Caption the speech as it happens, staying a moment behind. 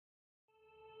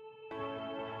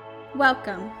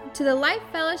Welcome to the Life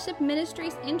Fellowship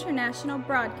Ministries International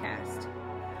broadcast.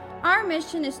 Our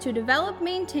mission is to develop,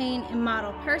 maintain, and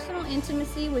model personal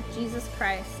intimacy with Jesus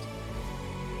Christ.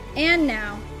 And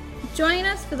now, join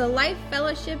us for the Life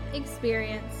Fellowship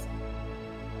experience.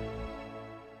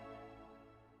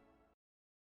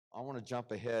 I want to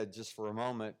jump ahead just for a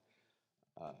moment.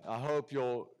 I hope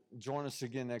you'll join us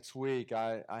again next week.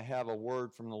 I have a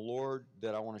word from the Lord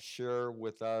that I want to share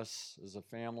with us as a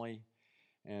family.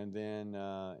 And then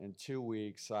in 2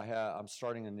 weeks, I'm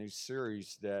starting a new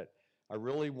series that I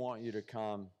really want you to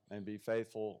come and be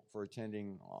faithful for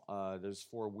attending those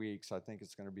 4 weeks. I think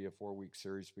it's going to be a 4-week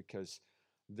series because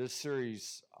this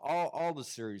series, all the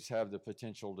series have the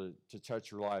potential to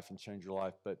touch your life and change your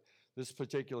life. But this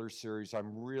particular series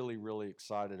I'm really, really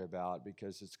excited about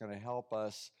because it's going to help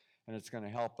us, and it's going to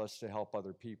help us to help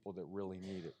other people that really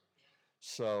need it.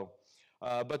 So,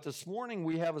 but this morning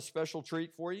we have a special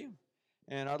treat for you.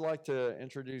 And I'd like to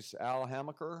introduce Al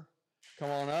Hamaker.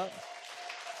 Come on up.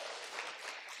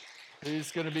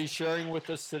 He's going to be sharing with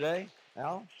us today.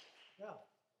 Al? Yeah.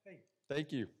 Hey.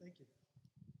 Thank you. Thank you.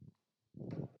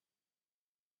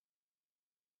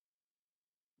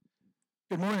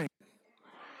 Good morning.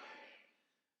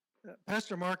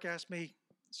 Pastor Mark asked me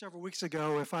several weeks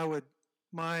ago if I would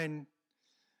mind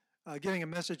giving a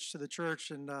message to the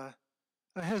church, and I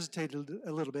hesitated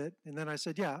a little bit, and then I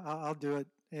said, yeah, I'll do it.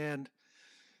 And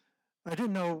I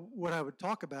didn't know what I would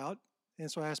talk about,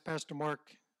 and so I asked Pastor Mark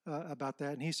about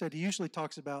that, and he said he usually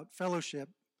talks about fellowship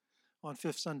on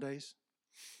Fifth Sundays.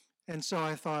 And so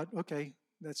I thought, okay,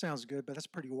 that sounds good, but that's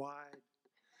pretty wide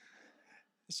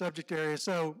subject area.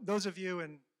 So those of you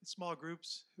in small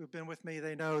groups who've been with me,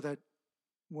 they know that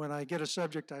when I get a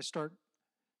subject, I start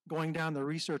going down the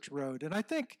research road. And I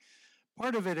think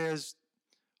part of it is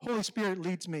Holy Spirit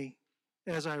leads me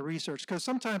as I research, because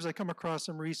sometimes I come across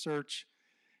some research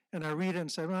and I read it and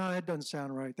say, well, that doesn't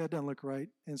sound right. That doesn't look right.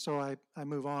 And so I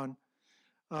move on.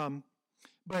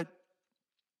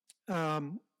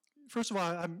 First of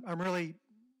all, I'm really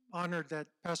honored that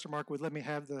Pastor Mark would let me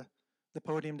have the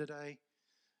podium today.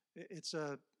 It's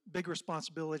a big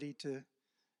responsibility to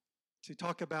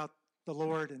talk about the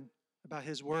Lord and about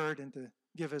His Word and to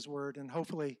give His Word, and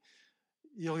hopefully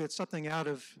you'll get something out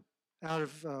of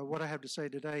what I have to say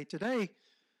today. Today,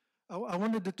 I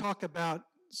wanted to talk about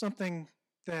something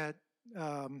that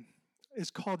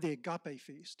is called the Agape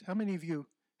Feast. How many of you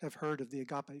have heard of the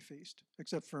Agape Feast,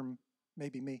 except for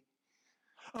maybe me?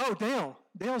 Oh,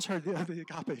 Dale's heard of the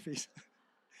Agape Feast.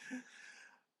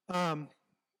 And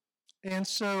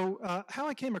so how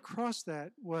I came across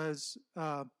that was,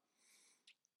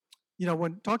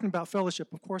 when talking about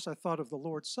fellowship, of course, I thought of the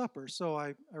Lord's Supper. So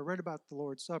I read about the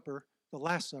Lord's Supper, the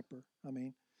Last Supper, I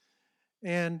mean.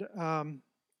 And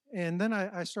then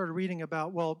I started reading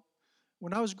about, well,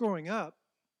 when I was growing up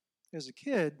as a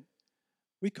kid,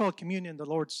 we called communion the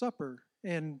Lord's Supper.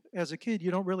 And as a kid, you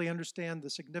don't really understand the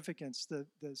significance, the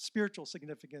spiritual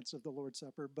significance of the Lord's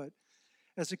Supper. But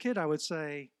as a kid, I would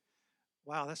say,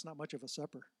 wow, that's not much of a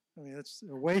supper. I mean, it's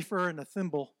a wafer and a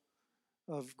thimble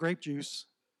of grape juice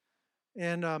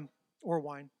and or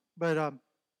wine. But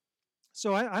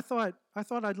so I thought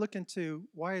I'd look into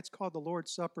why it's called the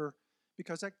Lord's Supper,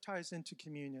 because that ties into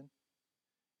communion,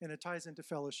 and it ties into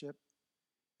fellowship.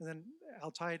 And then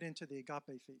I'll tie it into the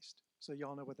Agape Feast, so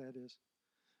y'all know what that is.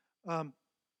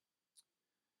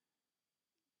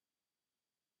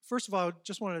 First of all, I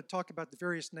just wanted to talk about the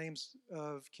various names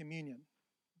of communion,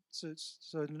 so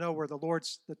to know where the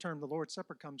term the Lord's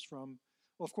Supper comes from.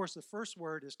 Well, of course, the first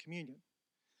word is communion,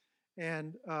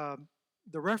 and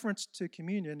the reference to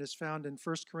communion is found in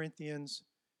 1 Corinthians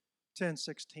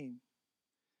 10:16,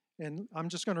 and I'm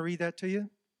just going to read that to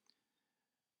you.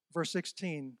 Verse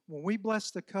 16, when we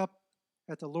bless the cup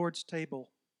at the Lord's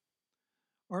table,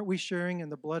 aren't we sharing in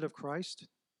the blood of Christ?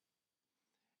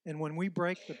 And when we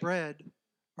break the bread,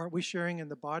 aren't we sharing in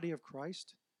the body of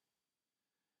Christ?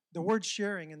 The word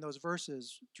sharing in those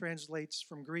verses translates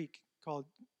from Greek called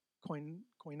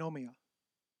koinonia.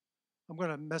 I'm going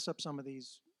to mess up some of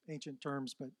these ancient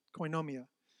terms, but koinonia.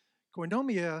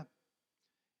 Koinonia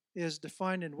is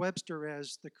defined in Webster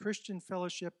as the Christian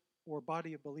fellowship or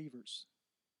body of believers.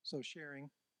 So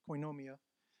sharing, koinonia.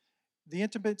 The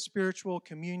intimate spiritual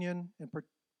communion and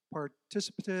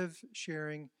participative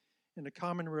sharing in a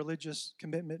common religious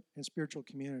commitment and spiritual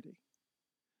community.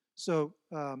 So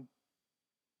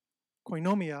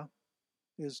koinonia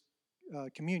is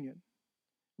communion,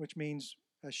 which means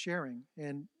sharing.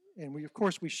 And we, of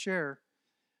course, we share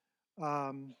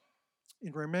in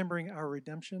remembering our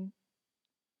redemption,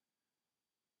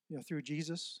 through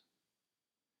Jesus.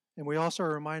 And we also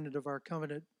are reminded of our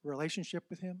covenant relationship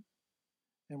with Him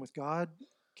and with God.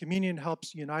 Communion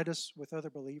helps unite us with other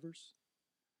believers.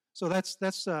 So that's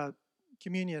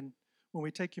communion. When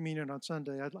we take communion on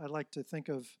Sunday, I like to think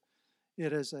of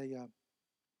it as an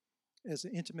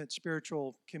intimate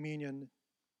spiritual communion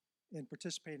in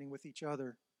participating with each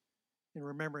other in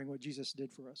remembering what Jesus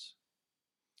did for us.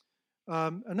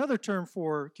 Another term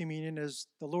for communion is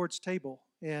the Lord's table.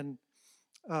 And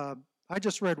I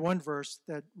just read one verse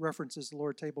that references the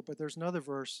Lord's table, but there's another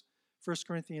verse, 1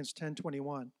 Corinthians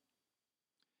 10:21.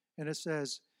 And it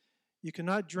says, "You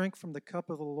cannot drink from the cup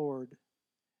of the Lord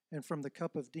and from the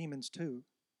cup of demons too.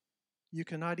 You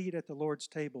cannot eat at the Lord's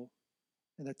table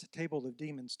and at the table of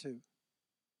demons too."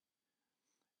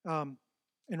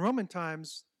 In Roman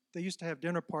times, they used to have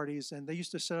dinner parties, and they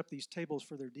used to set up these tables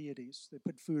for their deities. They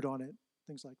put food on it,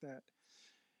 things like that.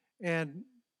 And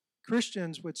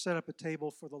Christians would set up a table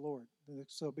for the Lord.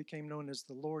 So it became known as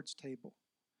the Lord's table.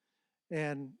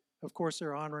 And, of course,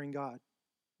 they're honoring God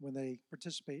when they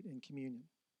participate in communion.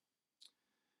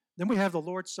 Then we have the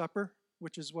Lord's Supper,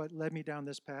 which is what led me down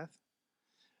this path.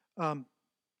 Okay.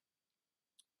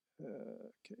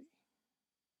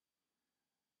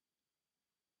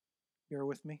 Bear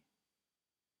with me.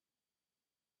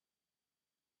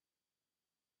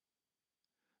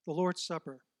 The Lord's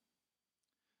Supper.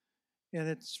 And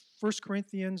it's 1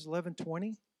 Corinthians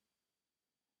 11:20.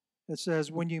 It says,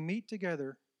 "When you meet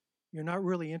together, you're not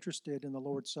really interested in the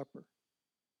Lord's Supper."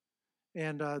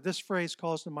 And this phrase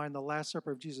calls to mind the Last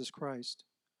Supper of Jesus Christ.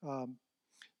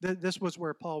 This was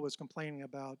where Paul was complaining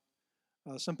about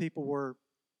some people were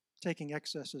taking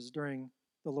excesses during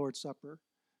the Lord's Supper,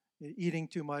 eating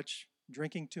too much,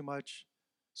 drinking too much.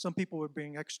 Some people would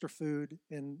bring extra food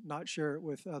and not share it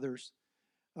with others.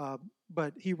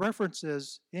 But he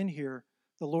references in here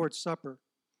the Lord's Supper.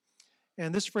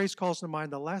 And this phrase calls to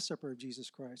mind the Last Supper of Jesus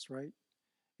Christ, right?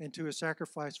 And to his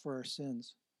sacrifice for our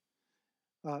sins.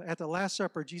 At the Last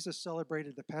Supper, Jesus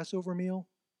celebrated the Passover meal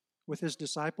with his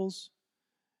disciples.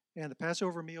 And the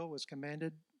Passover meal was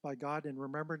commanded by God in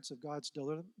remembrance of God's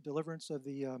deliverance of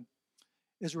the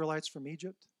Israelites from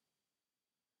Egypt.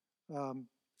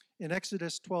 In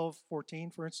Exodus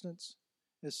 12:14, for instance,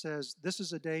 it says, "This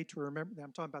is a day to remember."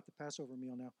 I'm talking about the Passover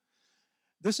meal now.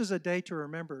 "This is a day to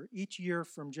remember. Each year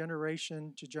from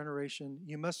generation to generation,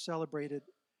 you must celebrate it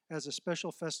as a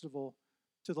special festival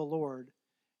to the Lord.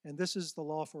 And this is the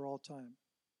law for all time."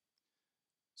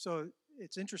 So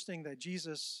it's interesting that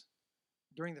Jesus,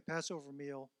 during the Passover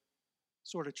meal,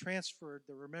 sort of transferred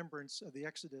the remembrance of the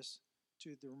Exodus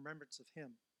to the remembrance of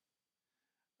him.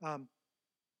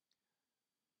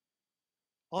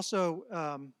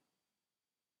 Also,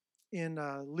 in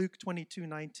Luke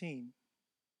 22:19,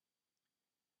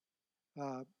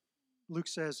 Luke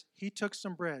says, "He took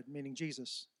some bread," meaning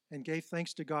Jesus, "and gave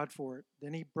thanks to God for it.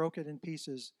 Then he broke it in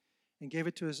pieces and gave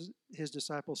it to his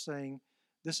disciples, saying,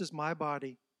 'This is my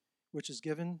body, which is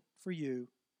given for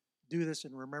you. Do this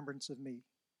in remembrance of me.'"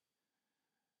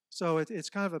 So it's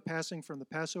kind of a passing from the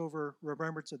Passover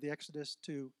remembrance of the Exodus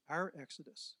to our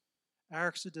Exodus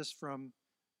from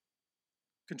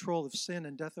control of sin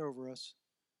and death over us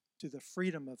to the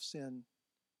freedom of sin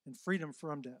and freedom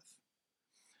from death.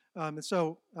 And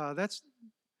so that's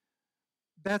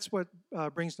what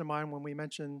brings to mind when we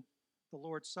mention the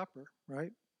Lord's Supper,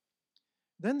 right?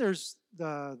 Then there's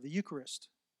the Eucharist.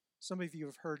 Some of you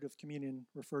have heard of communion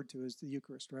referred to as the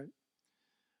Eucharist, right?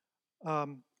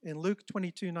 In Luke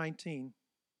 22:19,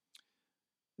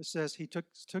 it says, he took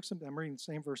some, I'm reading the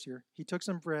same verse here. "He took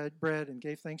some bread and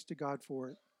gave thanks to God for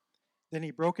it. Then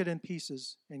he broke it in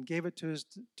pieces and gave it to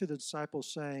the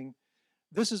disciples, saying,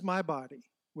 'This is my body,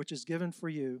 which is given for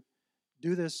you.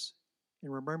 Do this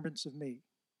in remembrance of me.'"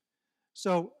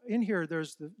 So in here,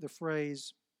 there's the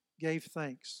phrase, "gave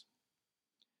thanks."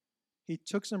 He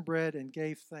took some bread and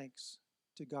gave thanks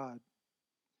to God.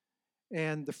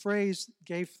 And the phrase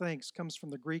 "gave thanks" comes from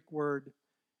the Greek word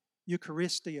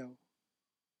Eucharistio,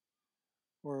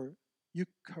 or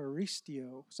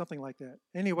Eucharistio, something like that.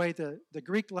 Anyway, the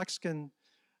Greek lexicon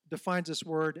defines this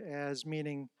word as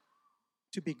meaning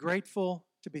to be grateful,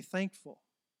 to be thankful,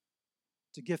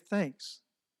 to give thanks.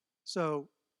 So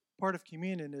part of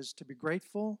communion is to be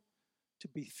grateful, to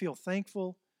feel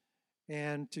thankful,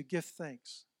 and to give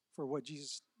thanks for what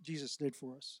Jesus did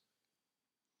for us.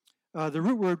 The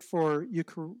root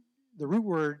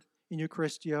word in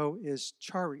Eucharistio is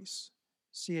charis,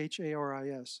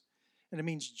 charis, and it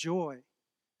means joy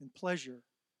and pleasure,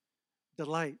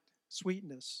 delight,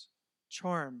 sweetness,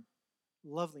 charm,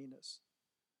 loveliness.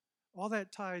 All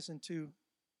that ties into,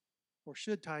 or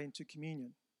should tie into,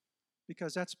 communion,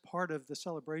 because that's part of the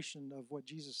celebration of what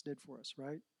Jesus did for us,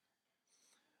 right?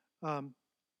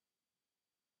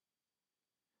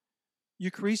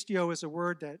 Eucharistio is a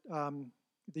word that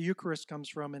the Eucharist comes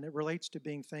from, and it relates to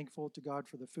being thankful to God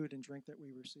for the food and drink that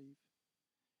we receive.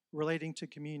 Relating to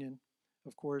communion,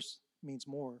 of course, means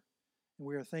more, and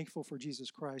we are thankful for Jesus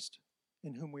Christ,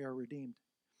 in whom we are redeemed.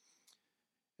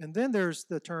 And then there's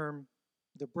the term,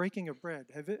 the breaking of bread.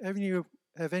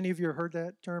 Have any of you heard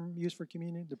that term used for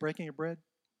communion, the breaking of bread?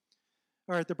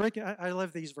 All right, I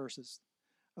love these verses.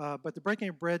 But the breaking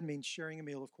of bread means sharing a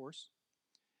meal, of course.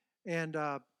 And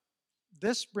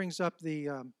this brings up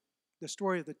the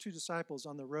story of the two disciples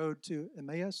on the road to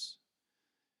Emmaus.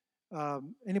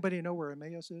 Anybody know where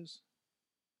Emmaus is?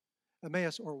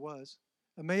 Emmaus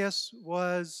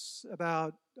was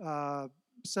about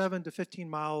 7 to 15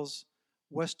 miles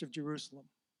west of Jerusalem.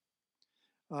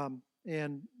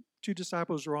 And two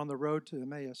disciples were on the road to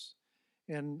Emmaus.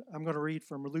 And I'm going to read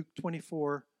from Luke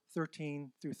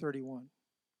 24:13 through 31.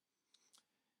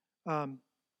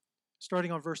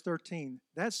 Starting on verse 13.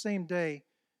 That same day,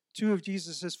 two of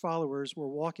Jesus' followers were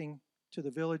walking to the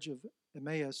village of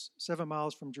Emmaus, 7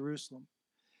 miles from Jerusalem.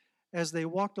 As they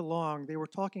walked along, they were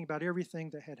talking about everything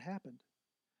that had happened.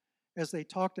 As they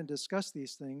talked and discussed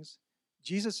these things,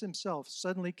 Jesus himself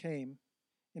suddenly came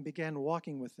and began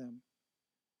walking with them.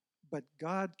 But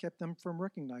God kept them from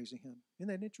recognizing him. Isn't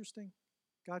that interesting?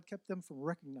 God kept them from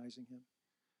recognizing him.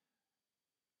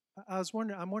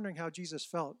 I'm wondering how Jesus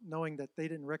felt, knowing that they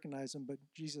didn't recognize him, but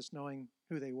Jesus knowing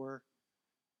who they were.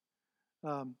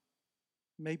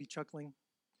 Maybe chuckling.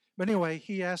 But anyway,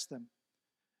 he asked them,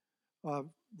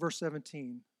 verse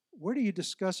 17, "What are you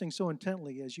discussing so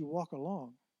intently as you walk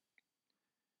along?"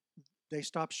 They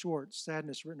stopped short,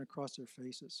 sadness written across their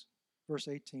faces. Verse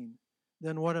 18,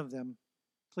 then one of them,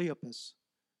 Cleopas,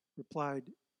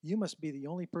 replied, "You must be the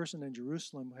only person in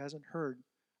Jerusalem who hasn't heard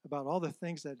about all the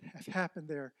things that have happened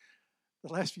there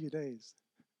the last few days."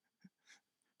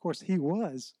 Of course, he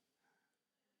was.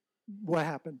 What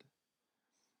happened?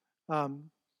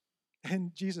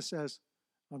 And Jesus says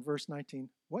on verse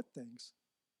 19, "What things?"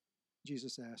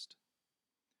 Jesus asked.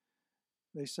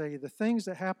 They say, "The things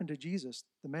that happened to Jesus,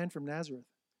 the man from Nazareth,"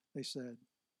 they said.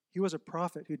 "He was a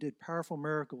prophet who did powerful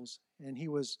miracles, and he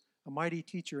was a mighty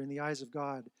teacher in the eyes of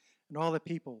God and all the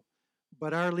people.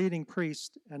 But our leading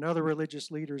priests and other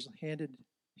religious leaders handed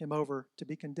him over to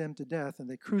be condemned to death, and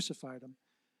they crucified him.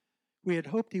 We had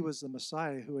hoped he was the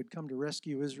Messiah who had come to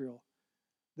rescue Israel.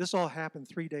 This all happened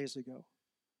 3 days ago."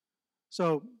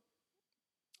 So,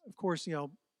 of course,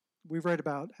 we've read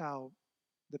about how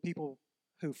the people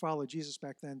who followed Jesus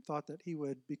back then thought that he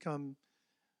would become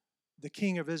the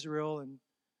king of Israel and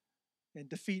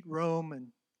defeat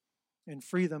Rome and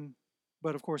free them.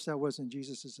 But of course, that wasn't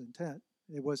Jesus' intent.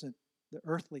 It wasn't the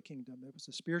earthly kingdom. It was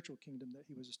the spiritual kingdom that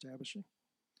he was establishing.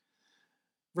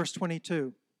 Verse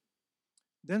 22,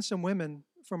 then some women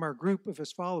from our group of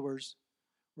his followers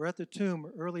were at the tomb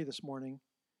early this morning,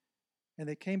 and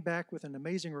they came back with an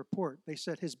amazing report. They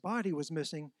said his body was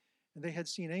missing, and they had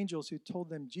seen angels who told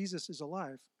them Jesus is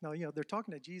alive. Now, they're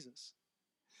talking to Jesus.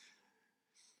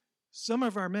 Some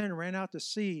of our men ran out to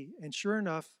see, and sure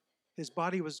enough, his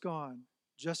body was gone,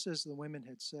 just as the women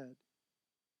had said.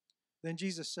 Then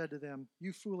Jesus said to them,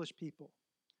 "You foolish people,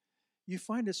 you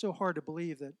find it so hard to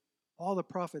believe that all that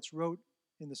the prophets wrote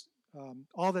in the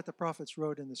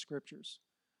scriptures.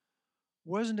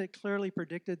 Wasn't it clearly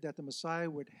predicted that the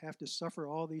Messiah would have to suffer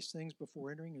all these things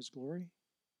before entering his glory?"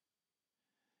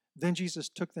 Then Jesus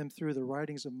took them through the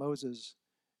writings of Moses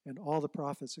and all the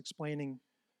prophets, explaining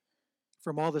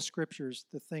from all the scriptures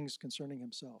the things concerning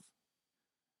himself.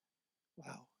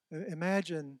 Wow.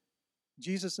 Imagine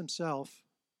Jesus himself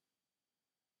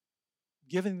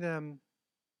giving them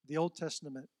the Old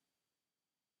Testament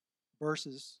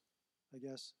verses, I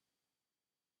guess,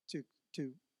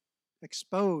 to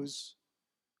expose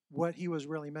what he was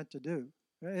really meant to do.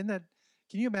 Can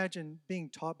you imagine being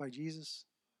taught by Jesus,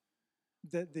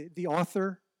 the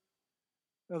author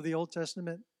of the Old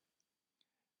Testament?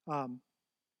 And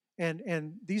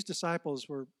these disciples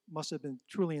must have been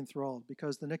truly enthralled,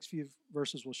 because the next few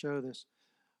verses will show this.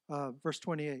 Verse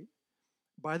 28.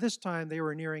 By this time they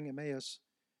were nearing Emmaus,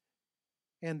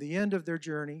 and the end of their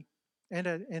journey. And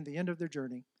at the end of their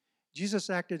journey, Jesus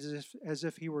acted as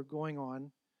if he were going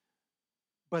on,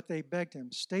 but they begged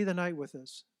him, "Stay the night with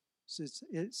us, since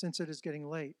it is getting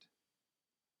late."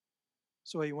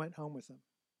 So he went home with them.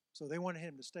 So they wanted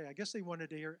him to stay. I guess they wanted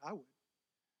to hear. I would.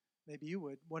 Maybe you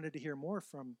wanted to hear more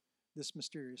from this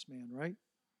mysterious man, right?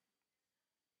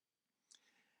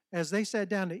 As they sat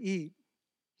down to eat,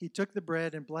 he took the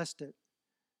bread and blessed it.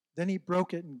 Then he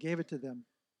broke it and gave it to them.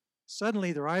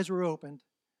 Suddenly their eyes were opened,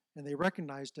 and they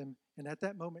recognized him, and at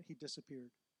that moment he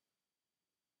disappeared.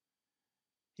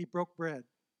 He broke bread.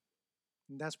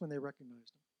 And that's when they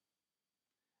recognized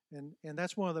him. And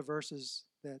that's one of the verses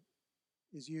that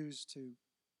is used to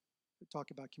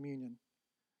talk about communion.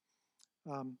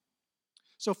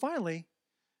 So finally,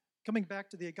 coming back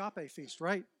to the agape feast,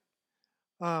 right?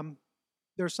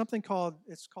 There's something called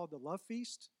the love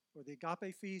feast, or the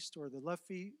agape feast, or the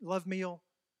love meal,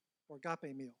 or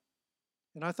agape meal.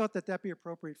 And I thought that that'd be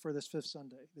appropriate for this fifth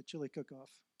Sunday, the chili cook-off.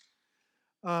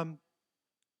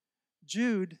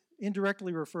 Jude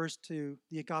indirectly refers to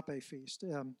the agape feast.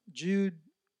 Jude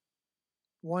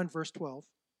 1, verse 12.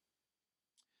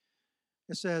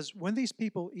 It says, when these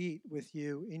people eat with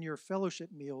you in your fellowship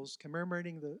meals,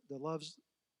 commemorating the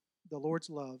Lord's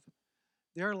love,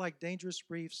 they are like dangerous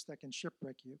reefs that can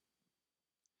shipwreck you.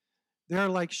 They are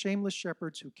like shameless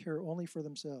shepherds who care only for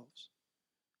themselves.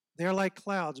 They are like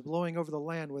clouds blowing over the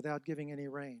land without giving any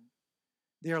rain.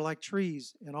 They are like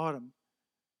trees in autumn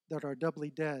that are doubly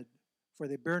dead, for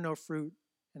they bear no fruit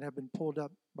and have been pulled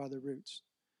up by the roots.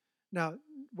 Now,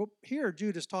 here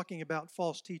Jude is talking about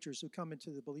false teachers who come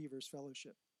into the believers'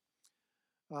 fellowship,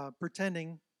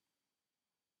 pretending,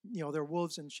 they're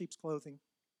wolves in sheep's clothing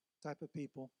type of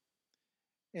people.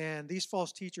 And these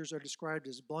false teachers are described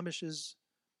as blemishes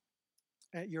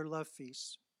at your love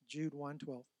feasts, Jude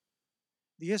 1:12.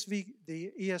 The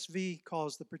ESV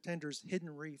calls the pretenders hidden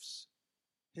reefs.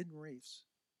 Hidden reefs.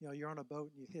 You're on a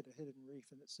boat and you hit a hidden reef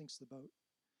and it sinks the boat,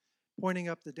 pointing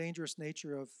up the dangerous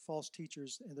nature of false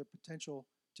teachers and their potential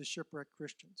to shipwreck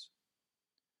Christians.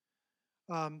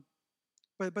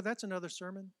 But that's another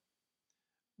sermon.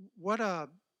 What I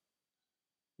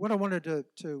wanted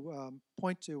to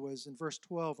point to was in verse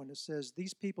 12 when it says,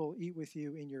 these people eat with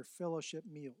you in your fellowship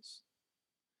meals.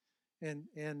 And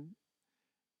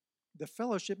the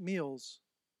fellowship meals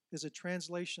is a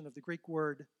translation of the Greek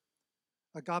word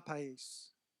agapeis.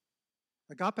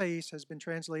 Agapeis has been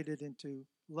translated into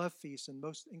love feast in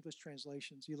most English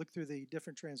translations. You look through the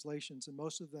different translations, and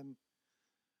most of them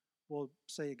will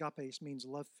say agapeis means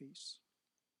love feast.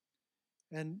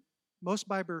 And most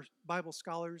Bible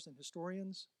scholars and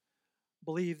historians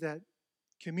believe that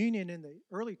communion in the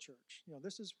early church,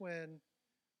 this is when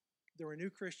there were new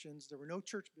Christians, there were no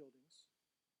church buildings,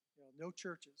 no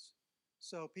churches.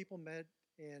 So people met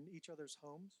in each other's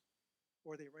homes,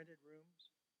 or they rented rooms,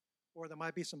 or there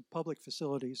might be some public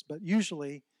facilities, but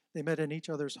usually they met in each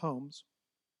other's homes.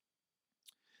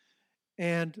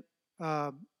 And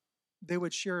they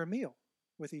would share a meal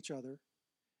with each other.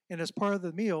 And as part of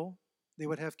the meal, they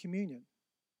would have communion.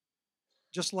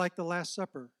 Just like the Last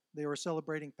Supper, they were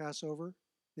celebrating Passover.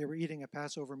 They were eating a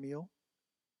Passover meal.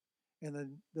 And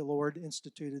then the Lord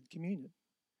instituted communion.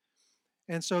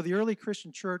 And so the early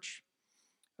Christian church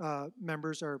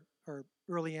members, our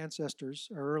early ancestors,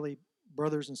 our early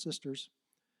brothers and sisters,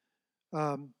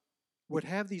 would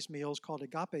have these meals called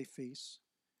agape feasts.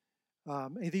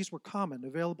 And these were common,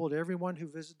 available to everyone who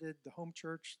visited the home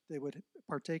church. They would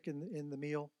partake in the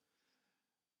meal.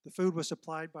 The food was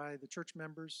supplied by the church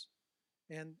members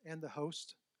and the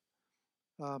host.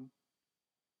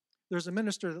 There's a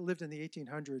minister that lived in the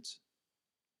 1800s,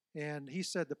 and he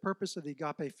said the purpose of the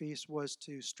agape feast was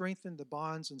to strengthen the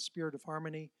bonds and spirit of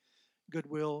harmony,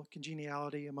 goodwill,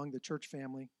 congeniality among the church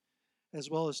family, as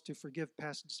well as to forgive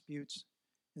past disputes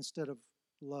instead of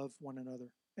love one another,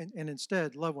 and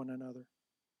instead love one another.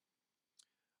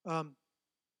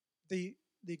 The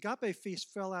agape feast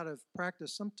fell out of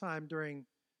practice sometime during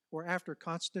or after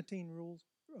Constantine's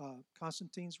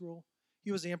rule.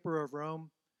 He was the emperor of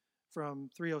Rome from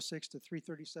 306 to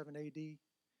 337 AD.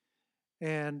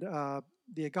 And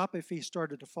the agape feast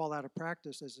started to fall out of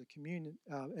practice as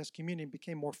communion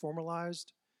became more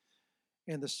formalized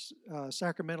and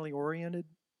sacramentally oriented.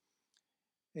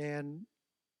 And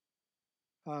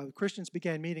Christians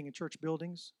began meeting in church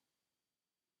buildings.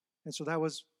 And so that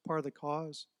was part of the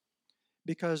cause.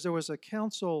 Because there was a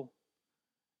council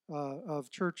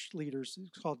of church leaders,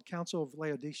 it's called Council of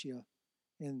Laodicea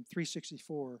in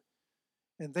 364.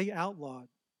 And they outlawed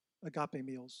agape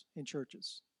meals in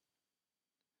churches.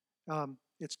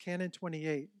 It's Canon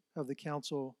 28 of the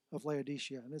Council of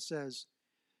Laodicea, and it says,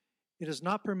 it is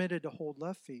not permitted to hold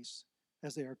love feasts,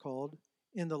 as they are called,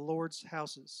 in the Lord's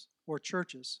houses or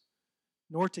churches,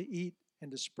 nor to eat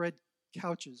and to spread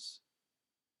couches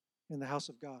in the house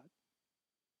of God.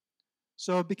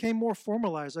 So it became more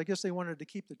formalized. I guess they wanted to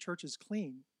keep the churches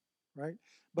clean, right?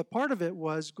 But part of it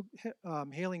was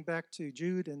hailing back to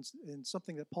Jude and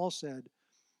something that Paul said,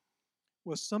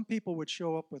 was some people would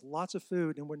show up with lots of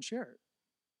food and wouldn't share it.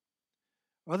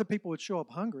 Other people would show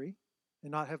up hungry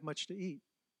and not have much to eat.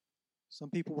 Some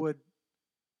people would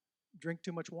drink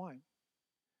too much wine.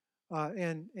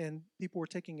 And people were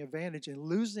taking advantage and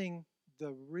losing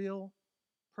the real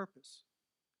purpose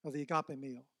of the agape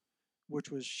meal, which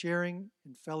was sharing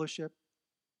and fellowship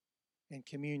and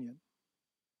communion.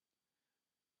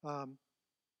 And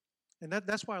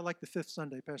that's why I like the fifth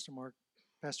Sunday, Pastor Mark,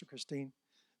 Pastor Christine.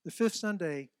 The fifth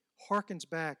Sunday harkens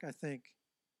back, I think,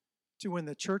 to when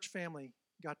the church family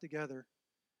got together.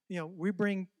 You know, we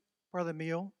bring part of the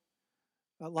meal.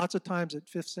 Lots of times at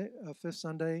fifth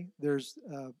Sunday, there's,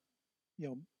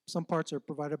 some parts are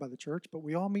provided by the church, but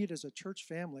we all meet as a church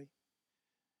family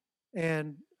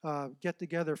and get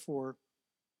together for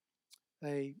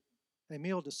a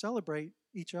meal to celebrate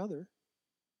each other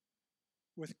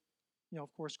with,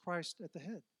 of course, Christ at the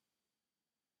head.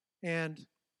 And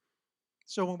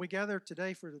so when we gather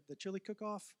today for the chili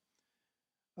cook-off,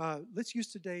 let's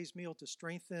use today's meal to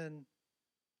strengthen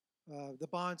the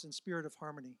bonds and spirit of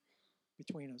harmony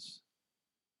between us.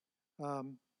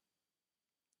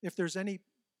 If there's any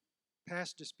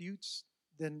past disputes,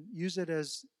 then use it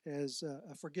as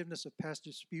a forgiveness of past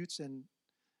disputes and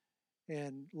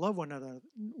love one another.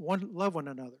 Love one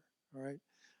another. All right,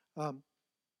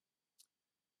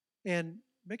 and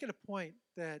make it a point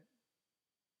that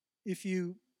if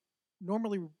you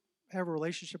normally have a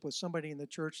relationship with somebody in the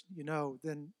church,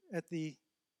 then at the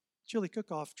chili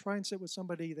cook-off, try and sit with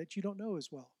somebody that you don't know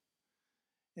as well,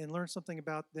 and learn something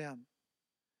about them.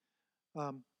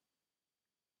 And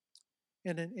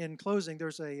in closing,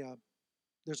 there's a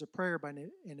prayer by an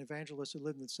evangelist who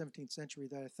lived in the 17th century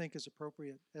that I think is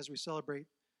appropriate as we celebrate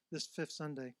this fifth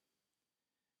Sunday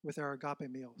with our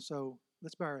agape meal. So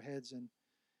let's bow our heads, and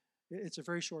it's a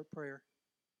very short prayer,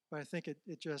 but I think it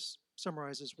just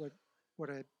summarizes what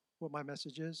my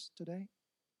message is today.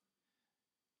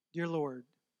 Dear Lord,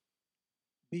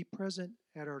 be present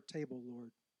at our table,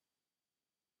 Lord.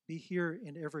 Be here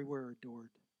and everywhere adored.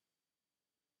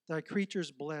 Thy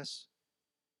creatures bless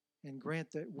and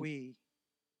grant that we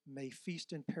may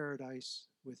feast in paradise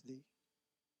with thee.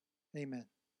 Amen.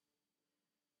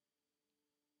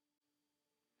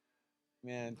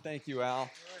 Man, thank you,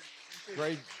 Al.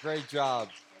 Great job.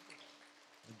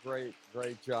 Great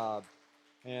job.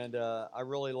 And I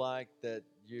really like that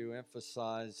you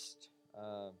emphasized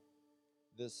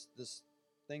this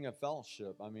thing of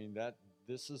fellowship. I mean,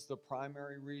 this is the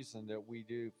primary reason that we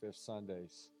do Fifth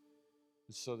Sundays,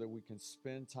 so that we can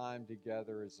spend time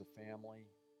together as a family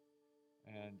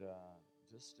and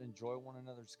just enjoy one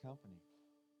another's company.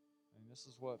 And this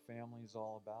is what family is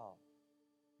all about.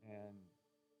 And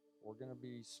we're going to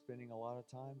be spending a lot of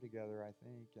time together, I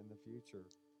think, in the future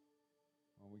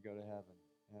when we go to heaven.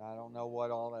 And I don't know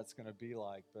what all that's going to be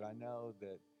like, but I know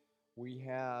that we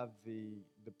have the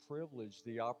privilege,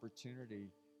 the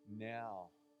opportunity now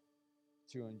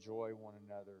to enjoy one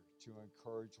another, to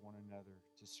encourage one another,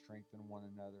 to strengthen one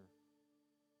another,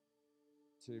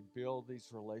 to build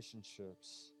these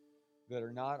relationships that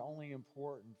are not only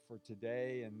important for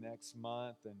today and next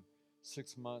month and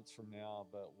 6 months from now,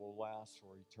 but will last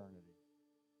for eternity.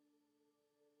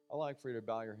 I'd like for you to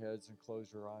bow your heads and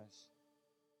close your eyes.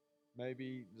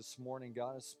 Maybe this morning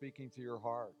God is speaking to your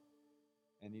heart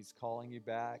and He's calling you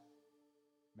back.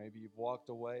 Maybe you've walked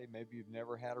away. Maybe you've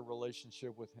never had a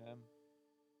relationship with Him,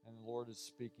 and the Lord is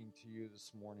speaking to you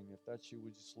this morning. If that's you,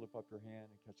 would you just lift up your hand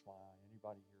and catch my eye?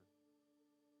 Anybody here?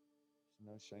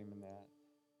 There's no shame in that.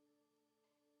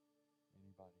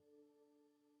 Anybody?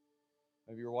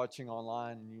 Maybe you're watching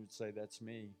online and you would say, that's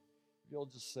me. If you'll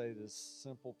just say this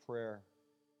simple prayer.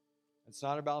 It's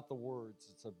not about the words.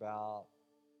 It's about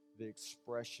the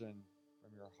expression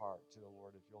from your heart to the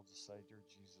Lord. If you'll just say, Dear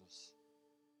Jesus,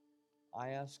 I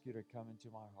ask you to come into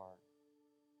my heart.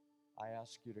 I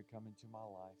ask you to come into my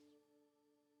life.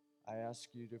 I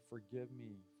ask you to forgive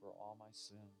me for all my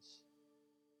sins.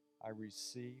 I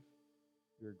receive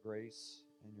your grace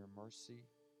and your mercy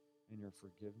and your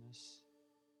forgiveness.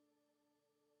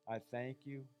 I thank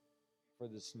you for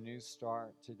this new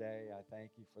start today. I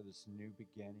thank you for this new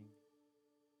beginning.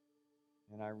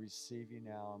 And I receive you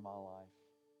now in my life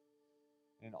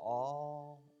and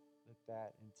all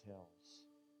that entails.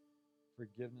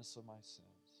 Forgiveness of my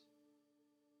sins,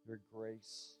 your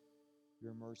grace,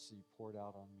 your mercy poured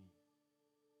out on me,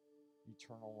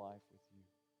 eternal life with you,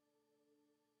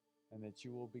 and that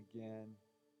you will begin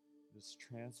this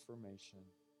transformation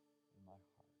in my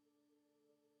heart.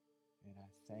 And I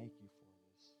thank you for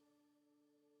this.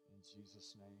 In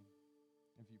Jesus' name.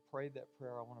 If you prayed that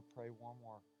prayer, I want to pray one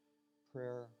more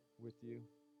prayer with you.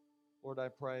 Lord, I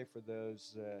pray for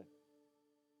those that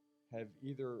have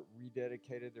either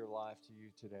rededicated their life to you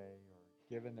today or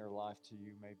given their life to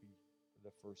you maybe for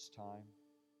the first time.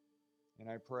 And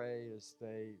I pray as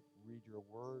they read your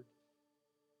word,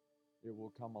 it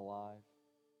will come alive.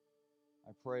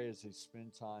 I pray as they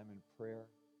spend time in prayer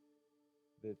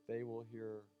that they will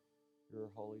hear your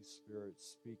Holy Spirit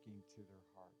speaking to their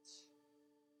hearts.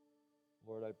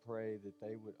 Lord, I pray that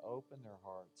they would open their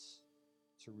hearts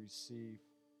to receive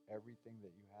everything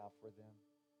that you have for them,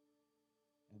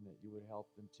 and that you would help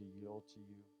them to yield to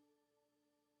you,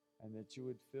 and that you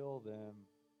would fill them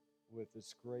with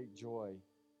this great joy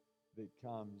that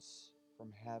comes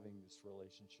from having this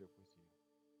relationship with you.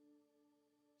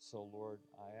 So, Lord,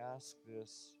 I ask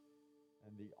this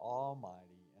in the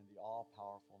almighty and the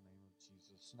all-powerful name of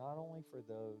Jesus, not only for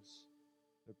those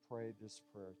that prayed this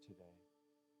prayer today,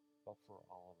 but for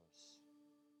all of us.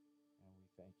 And we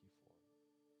thank you for it.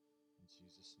 In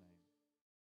Jesus' name.